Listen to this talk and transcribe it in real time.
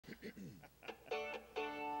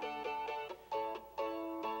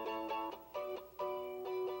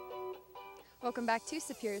Welcome back to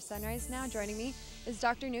Superior Sunrise. Now joining me is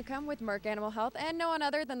Dr. Newcomb with Merck Animal Health and no one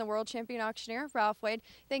other than the world champion auctioneer, Ralph Wade.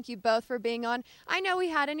 Thank you both for being on. I know we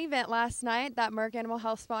had an event last night that Merck Animal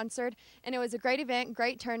Health sponsored, and it was a great event,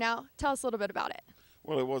 great turnout. Tell us a little bit about it.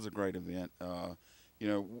 Well, it was a great event.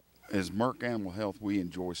 As Merck Animal Health, we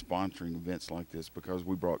enjoy sponsoring events like this because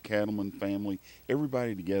we brought cattlemen, family,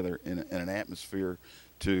 everybody together in an atmosphere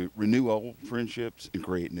to renew old friendships and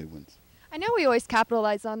create new ones. I know we always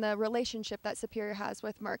capitalize on the relationship that Superior has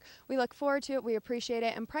with Merck. We look forward to it, we appreciate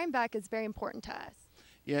it, and Prime Vac is very important to us.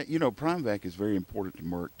 Yeah, you know, Prime Vac is very important to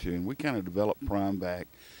Merck too, and we kind of developed Prime Vac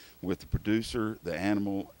with the producer, the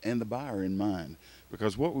animal, and the buyer in mind,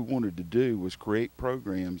 because what we wanted to do was create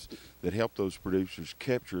programs that help those producers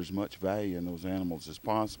capture as much value in those animals as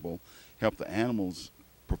possible, help the animals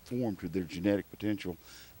perform to their genetic potential,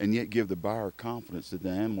 and yet give the buyer confidence that the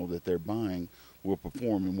animal that they're buying will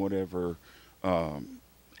perform in whatever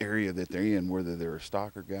area that they're in, whether they're a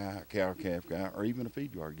stocker guy, a cow-calf guy, or even a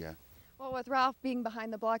feed yard guy. Well, with Ralph being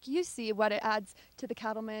behind the block, you see what it adds to the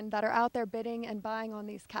cattlemen that are out there bidding and buying on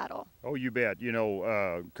these cattle. Oh, you bet. You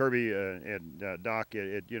know, Kirby and Doc,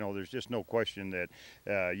 there's just no question that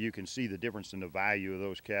you can see the difference in the value of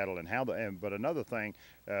those cattle and how but another thing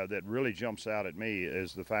that really jumps out at me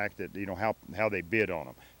is the fact that, you know, how they bid on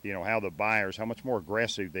them. You know, how the buyers, how much more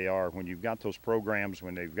aggressive they are when you've got those programs,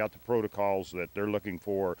 when they've got the protocols that they're looking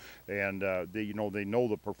for, and they know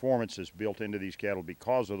the performance is built into these cattle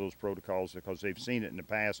because of those protocols, because they've seen it in the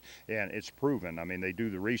past and it's proven. I mean, they do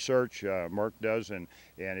the research, Merck does, and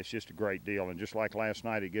it's just a great deal. And just like last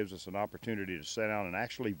night, it gives us an opportunity to sit down and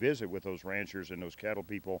actually visit with those ranchers and those cattle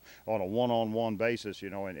people on a one-on-one basis, you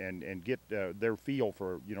know, and get their feel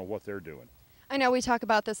for, you know, what they're doing. I know we talk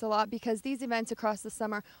about this a lot because these events across the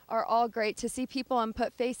summer are all great to see people and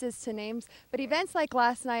put faces to names, but events like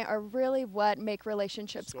last night are really what make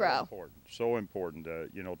relationships grow. So important,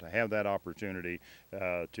 you know, to have that opportunity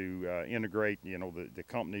to integrate, you know, the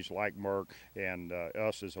companies like Merck and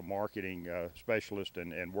us as a marketing specialist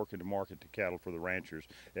and working to market the cattle for the ranchers.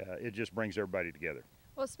 It just brings everybody together.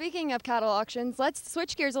 Well, speaking of cattle auctions, let's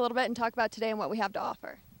switch gears a little bit and talk about today and what we have to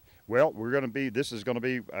offer. Well, this is going to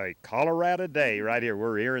be a Colorado day right here.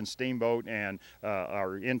 We're here in Steamboat, and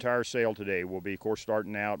our entire sale today will be, of course,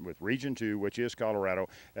 starting out with Region 2, which is Colorado,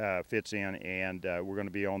 fits in, and we're going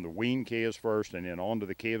to be on the wean calves first and then on to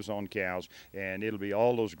the calves on cows, and it'll be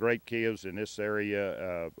all those great calves in this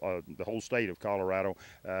area, the whole state of Colorado,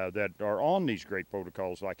 that are on these great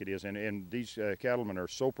protocols like it is, and these cattlemen are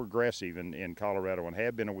so progressive in Colorado and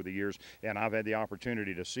have been over the years, and I've had the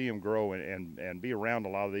opportunity to see them grow and be around a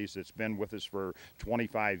lot of these that's been with us for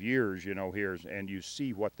 25 years, you know, here, and you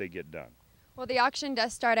see what they get done. Well, the auction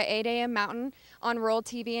does start at 8 a.m. Mountain on Rural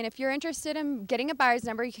TV, and if you're interested in getting a buyer's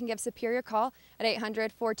number, you can give Superior a call at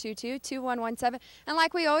 800-422-2117. And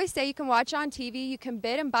like we always say, you can watch on TV, you can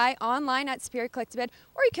bid and buy online at Superior Click to Bid,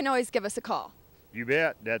 or you can always give us a call. You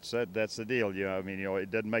bet. That's the deal. You know, I mean, you know,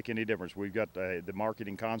 it doesn't make any difference. We've got the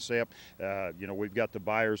marketing concept. You know, we've got the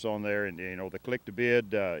buyers on there, and you know, the click to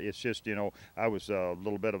bid. It's just, you know, I was a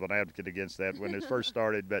little bit of an advocate against that when it first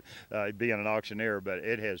started, but being an auctioneer, but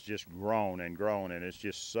it has just grown and grown, and it's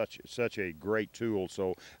just such a great tool.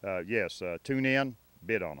 So yes, tune in,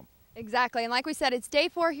 bid on them. Exactly, and like we said, it's day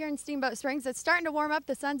 4 here in Steamboat Springs. It's starting to warm up.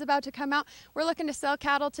 The sun's about to come out. We're looking to sell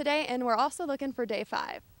cattle today, and we're also looking for day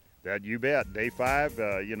 5. That you bet. Day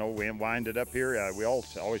 5, you know, we wind it up here. We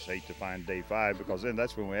always hate to find day 5 because then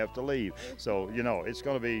that's when we have to leave. So, you know, it's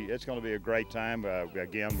going to be a great time.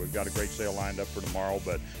 Again, we've got a great sale lined up for tomorrow,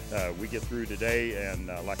 but we get through today, and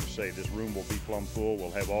like I say, this room will be plumb full.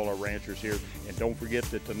 We'll have all our ranchers here, and don't forget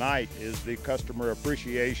that tonight is the customer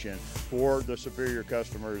appreciation for the Superior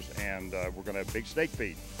customers, and we're going to have a big steak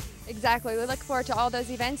feed. Exactly. We look forward to all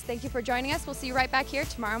those events. Thank you for joining us. We'll see you right back here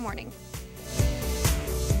tomorrow morning.